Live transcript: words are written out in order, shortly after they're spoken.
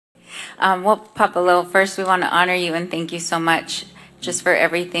Well, Papa Lo, first we want to honor you and thank you so much just for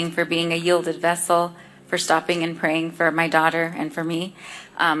everything, for being a yielded vessel, for stopping and praying for my daughter and for me.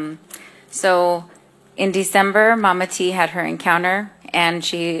 So in December, Mama T had her encounter, and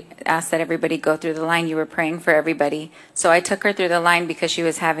she asked that everybody go through the line. You were praying for everybody. So I took her through the line because she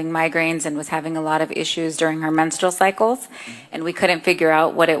was having migraines and was having a lot of issues during her menstrual cycles, and we couldn't figure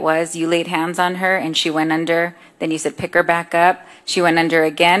out what it was. You laid hands on her, and she went under. Then you said, pick her back up. She went under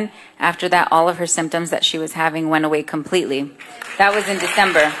again. After that, all of her symptoms that she was having went away completely. That was in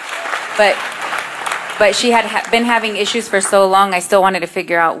December. But she had been having issues for so long, I still wanted to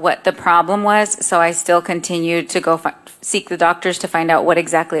figure out what the problem was, so I still continued to go seek the doctors to find out what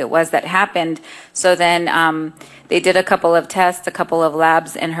exactly it was that happened. So then they did a couple of tests, a couple of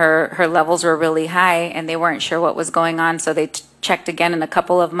labs, and her levels were really high, and they weren't sure what was going on, so they checked again in a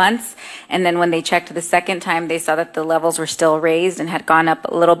couple of months, and then when they checked the second time, they saw that the levels were still raised and had gone up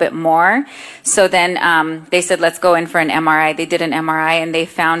a little bit more. So then they said, let's go in for an MRI. They did an MRI, and they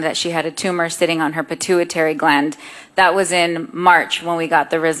found that she had a tumor sitting on her pituitary gland. That was in March when we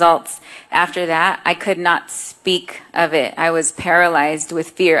got the results. After that, I could not speak of it. I was paralyzed with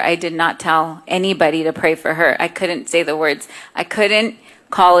fear. I did not tell anybody to pray for her. I couldn't say the words. I couldn't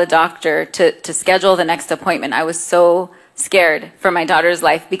call a doctor to schedule the next appointment. I was so scared for my daughter's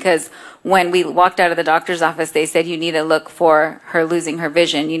life, because when we walked out of the doctor's office, they said, you need to look for her losing her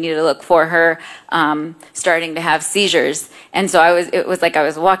vision. You need to look for her starting to have seizures. And so it was like I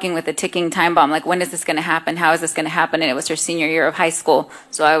was walking with a ticking time bomb. Like, when is this going to happen? How is this going to happen? And it was her senior year of high school.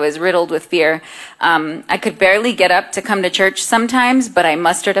 So I was riddled with fear. I could barely get up to come to church sometimes, but I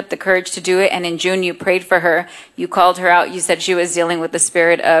mustered up the courage to do it. And in June, you prayed for her. You called her out. You said she was dealing with the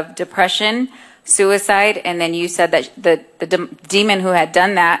spirit of depression, suicide, and then you said that the demon who had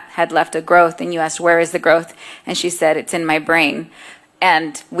done that had left a growth, and you asked, where is the growth? And she said, it's in my brain.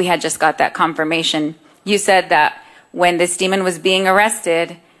 And we had just got that confirmation. You said that when this demon was being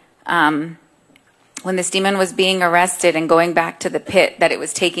arrested, and going back to the pit, that it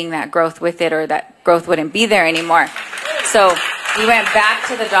was taking that growth with it, or that growth wouldn't be there anymore. So we went back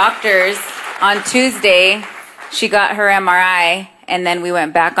to the doctors on Tuesday. She got her MRI, and then we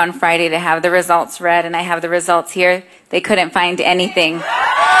went back on Friday to have the results read, and I have the results here. They couldn't find anything.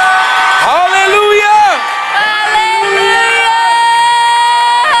 Hallelujah! Hallelujah!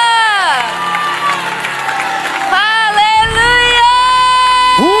 Hallelujah!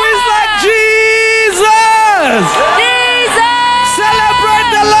 Who is like Jesus? Jesus! Celebrate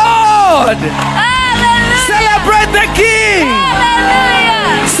the Lord! Hallelujah! Celebrate the King!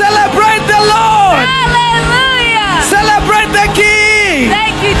 Hallelujah! Celebrate the Lord! Hallelujah! Celebrate the King!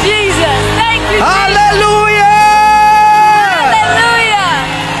 Thank you, Jesus! Thank you, Jesus! Hallelujah!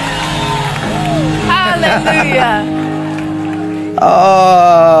 Hallelujah!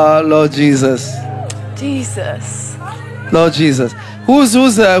 Oh, Lord Jesus. Jesus. Lord Jesus. Who is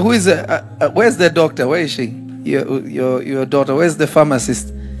where's the doctor? Where is she? Your daughter. Where's the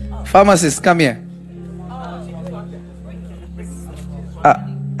pharmacist? Pharmacist, come here.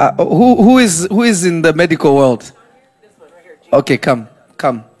 Who is in the medical world? Okay, come.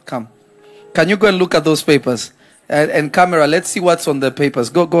 Can you go and look at those papers? And camera, let's see what's on the papers.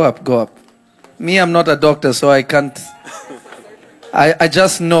 Go up. Me, I'm not a doctor, so I can't. I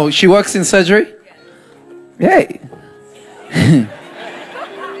just know. She works in surgery? Yay.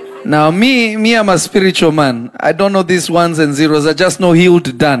 Now, me, I'm a spiritual man. I don't know these ones and zeros. I just know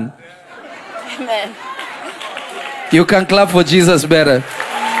healed, done. Amen. You can clap for Jesus better.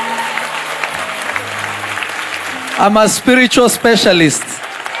 I'm a spiritual specialist.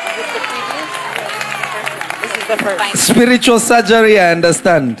 Spiritual surgery, I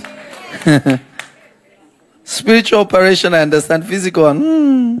understand. Spiritual operation, I understand. Physical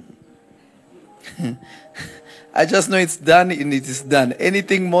one, I just know it's done and it is done.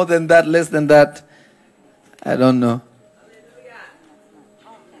 Anything more than that, less than that, I don't know.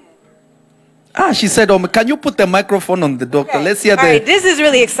 She said, can you put the microphone on the doctor? Okay. Let's hear All right, this is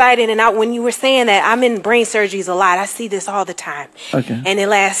really exciting. And when you were saying that, I'm in brain surgeries a lot. I see this all the time. Okay. And it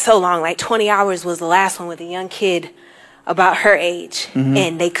lasts so long. Like 20 hours was the last one with a young kid about her age. Mm-hmm.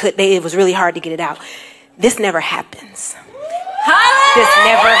 And it was really hard to get it out. This never happens. Hallelujah! This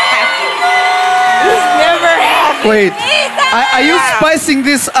never happens. This never happens. Wait, are you spicing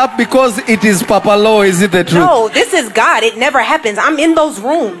this up because it is Papa Lo? Is it the truth? No, this is God. It never happens. I'm in those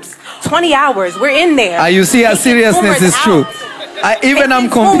rooms. 20 hours. We're in there. You see our seriousness is true. I'm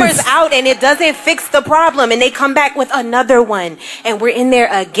tumors convinced. out and it doesn't fix the problem, and they come back with another one, and we're in there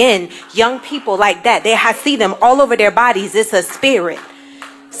again. Young people like that, I see them all over their bodies. It's a spirit.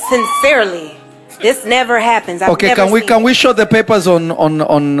 Sincerely. This never happens. I've Okay, never seen can it. we show the papers on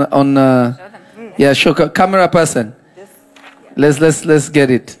yeah, show camera person. Let's get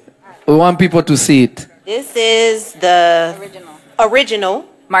it. We want people to see it. This is the original.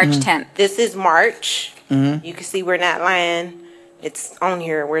 March 10th. This is March. You can see we're not lying. It's on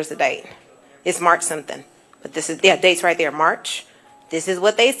here. Where's the date? It's March something. But this is, yeah, date's right there, March. This is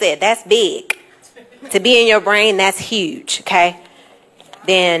what they said. That's big. To be in your brain, that's huge, okay?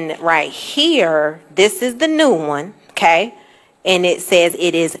 Then right here, this is the new one, okay? And it says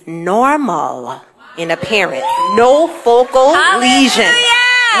it is normal in appearance. No focal lesion.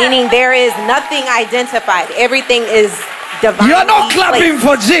 Meaning there is nothing identified. Everything is divine. You're not clapping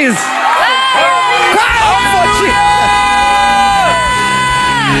for Jesus. Clap for Jesus.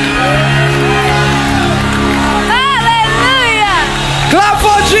 Hallelujah. Clap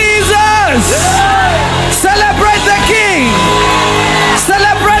for Jesus. Celebrate the King.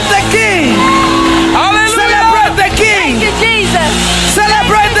 Celebrate the King. Celebrate the King. Thank you, Jesus.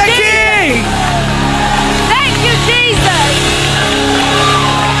 Celebrate the King. Thank you, Jesus.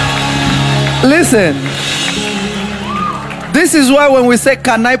 Listen. This is why when we say,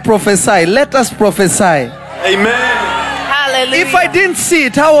 can I prophesy? Let us prophesy. Amen. Hallelujah. If I didn't see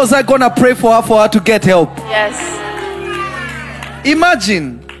it, how was I going to pray for her to get help? Yes.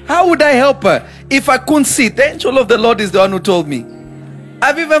 Imagine, how would I help her if I couldn't see it? The angel of the Lord is the one who told me.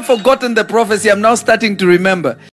 I've even forgotten the prophecy. I'm now starting to remember.